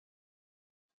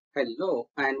Hello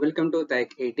and welcome to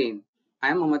taik18.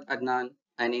 I am Mohammad Adnan,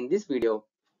 and in this video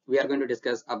we are going to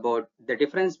discuss about the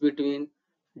difference between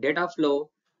Dataflow,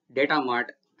 Datamart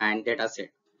and Dataset.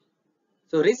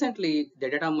 So recently the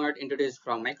Datamart introduced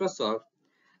from Microsoft,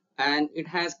 and it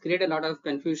has created a lot of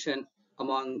confusion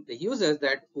among the users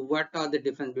that what are the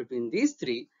difference between these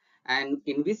three and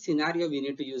in which scenario we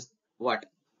need to use what.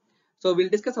 So we'll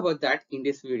discuss about that in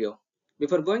this video.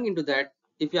 Before going into that,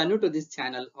 if you are new to this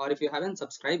channel or if you haven't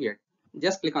subscribed yet,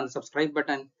 just click on the subscribe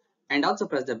button and also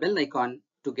press the bell icon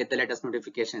to get the latest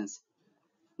notifications.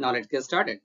 Now let's get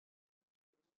started.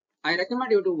 I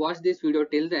recommend you to watch this video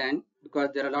till the end because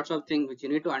there are lots of things which you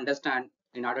need to understand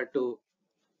in order to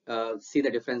see the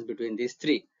difference between these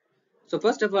three. So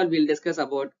first of all, we'll discuss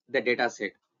about the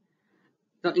dataset.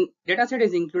 So dataset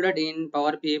is included in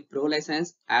Power BI Pro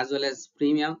license as well as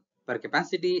premium per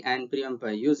capacity and premium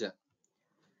per user.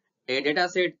 A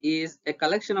dataset is a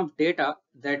collection of data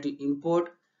that you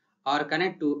import or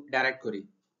connect to direct query.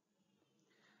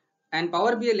 And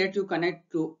Power BI lets you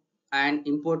connect to and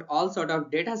import all sort of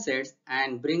data sets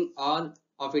and bring all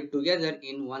of it together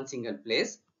in one single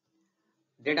place.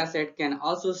 Dataset can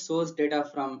also source data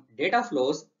from data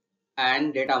flows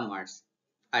and data marts.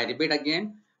 I repeat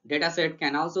again, dataset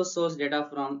can also source data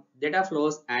from data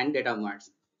flows and data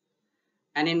marts.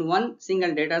 And in one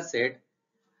single data set,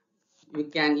 we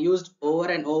can use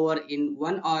over and over in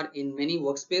one or in many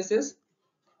workspaces,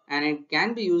 and it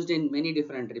can be used in many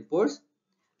different reports.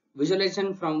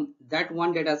 Visualization from that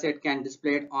one dataset can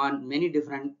display it on many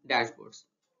different dashboards.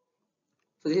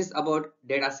 So this is about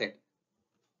dataset.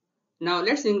 Now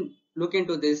let's look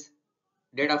into this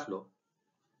data flow.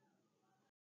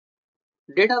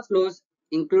 Data flows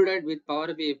included with Power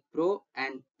BI Pro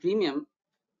and Premium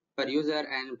per user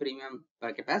and Premium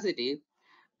per capacity,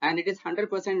 and it is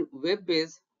 100%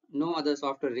 web-based, no other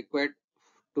software required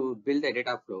to build the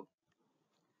data flow.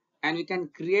 And we can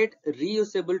create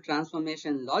reusable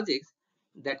transformation logics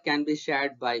that can be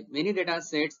shared by many data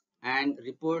sets and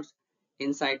reports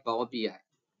inside Power BI.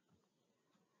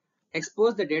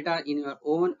 Expose the data in your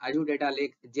own Azure Data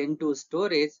Lake Gen 2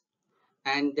 storage,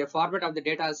 and the format of the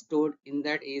data stored in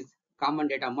that is Common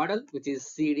Data Model, which is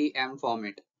CDM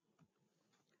format.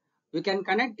 We can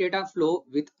connect data flow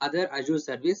with other Azure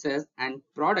services and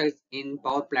products in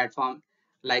Power Platform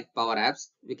like Power Apps.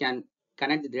 We can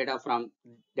connect the data from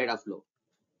data flow.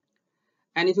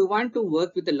 And if you want to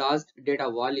work with the large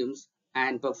data volumes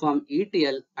and perform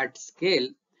ETL at scale,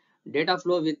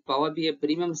 Dataflow with Power BI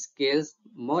Premium scales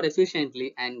more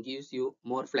efficiently and gives you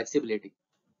more flexibility.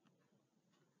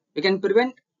 We can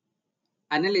prevent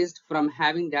analysts from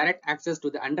having direct access to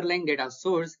the underlying data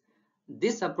source.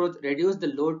 This approach reduces the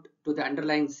load to the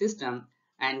underlying system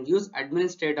and gives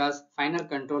administrators final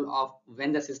control of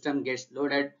when the system gets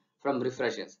loaded from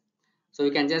refreshes. So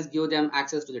we can just give them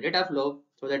access to the data flow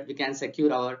so that we can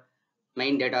secure our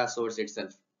main data source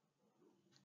itself.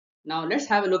 Now let's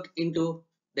have a look into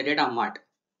the data mart.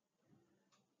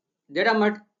 Data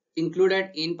mart included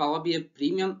in Power BI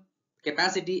Premium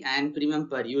capacity and Premium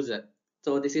per user.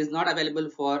 So this is not available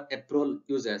for a Pro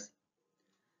users.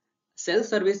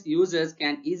 Self-service users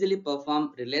can easily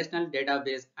perform relational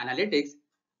database analytics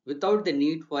without the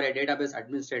need for a database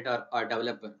administrator or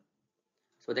developer.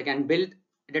 So they can build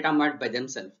data mart by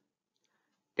themselves.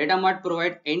 Data mart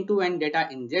provides end-to-end data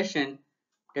ingestion,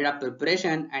 data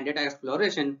preparation, and data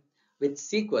exploration with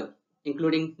SQL,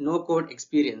 including no-code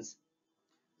experience.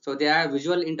 So they are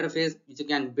visual interface which you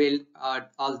can build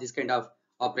all these kind of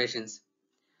operations.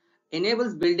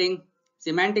 Enables building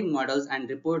semantic models and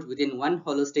reports within one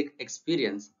holistic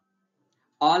experience,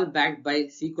 all backed by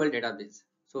SQL database.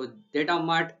 So Data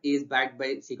Mart is backed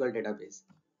by SQL database.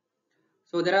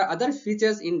 So there are other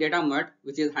features in Data Mart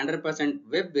which is 100%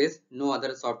 web-based, no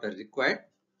other software required,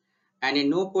 and a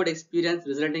no-code experience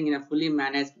resulting in a fully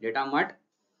managed Data Mart,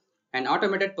 and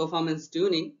automated performance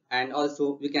tuning, and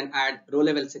also we can add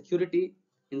row-level security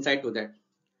inside to that.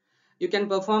 You can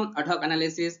perform ad hoc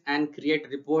analysis and create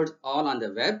reports all on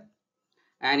the web,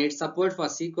 and it supports for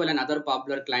SQL and other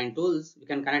popular client tools. We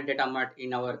can connect data mart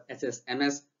in our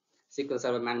SSMS SQL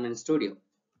Server Management Studio.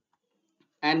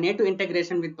 And native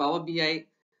integration with Power BI,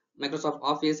 Microsoft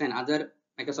Office, and other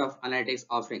Microsoft Analytics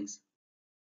offerings.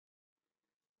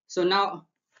 So now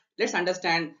let's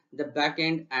understand the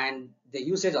backend and the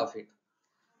usage of it.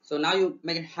 So now you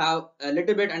may have a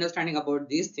little bit understanding about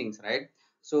these things, right?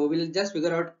 So we'll just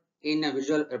figure out in a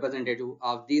visual representative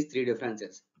of these three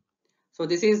differences. So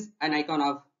this is an icon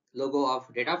of logo of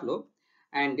Dataflow,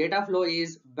 and Dataflow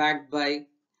is backed by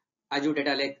Azure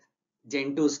Data Lake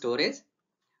Gen 2 storage,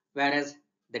 whereas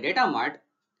the Data Mart,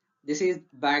 this is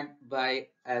backed by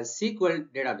a SQL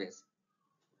database.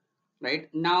 right?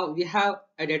 Now we have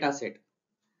a data set.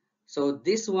 So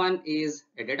this one is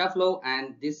a data flow,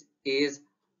 and this is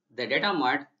the data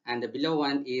mart, and the below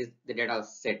one is the data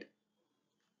set.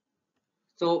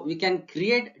 So we can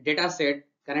create data set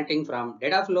connecting from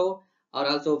data flow or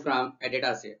also from a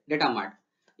data set, data mart.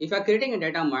 If you are creating a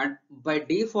data mart, by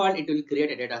default it will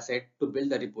create a data set to build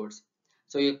the reports.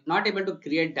 So you're not able to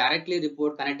create directly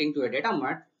report connecting to a data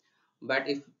mart, but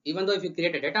even though if you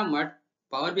create a data mart,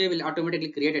 Power BI will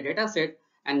automatically create a data set,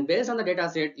 and based on the data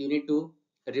set you need to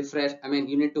refresh,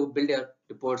 you need to build your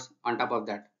reports on top of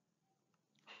that.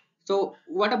 So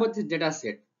what about this data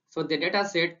set? So the data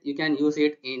set, you can use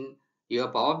it in your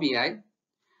Power BI,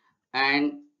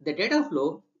 and the data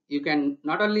flow, you can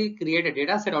not only create a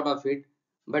data set out of it,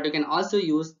 but you can also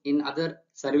use in other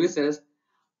services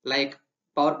like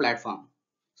Power Platform.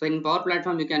 So in Power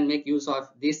Platform, you can make use of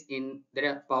this in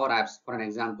their Power Apps, for an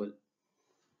example.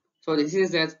 So this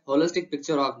is a holistic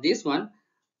picture of this one.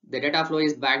 The data flow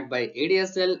is backed by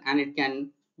ADSL, and it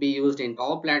can be used in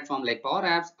Power Platform like Power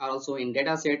Apps, or also in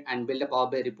Dataset and build a Power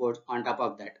BI report on top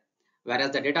of that.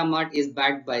 Whereas the data mart is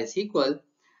backed by SQL,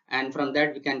 and from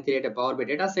that we can create a Power BI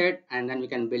dataset, and then we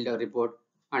can build a report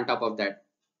on top of that.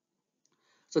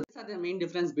 So these are the main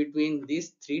difference between these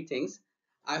three things.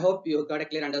 I hope you got a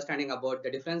clear understanding about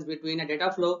the difference between a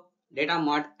data flow, data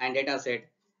mart, and dataset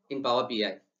in Power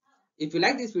BI. If you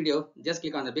like this video, just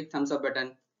click on the big thumbs up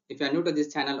button. If you are new to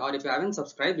this channel or if you haven't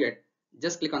subscribed yet,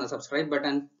 just click on the subscribe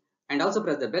button and also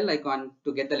press the bell icon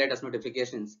to get the latest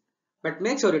notifications. But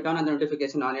make sure you turn on the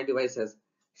notification on your devices.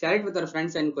 Share it with your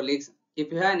friends and colleagues.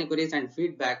 If you have any queries and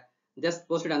feedback, just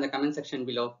post it on the comment section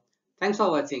below. Thanks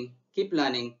for watching. Keep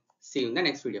learning. See you in the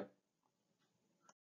next video.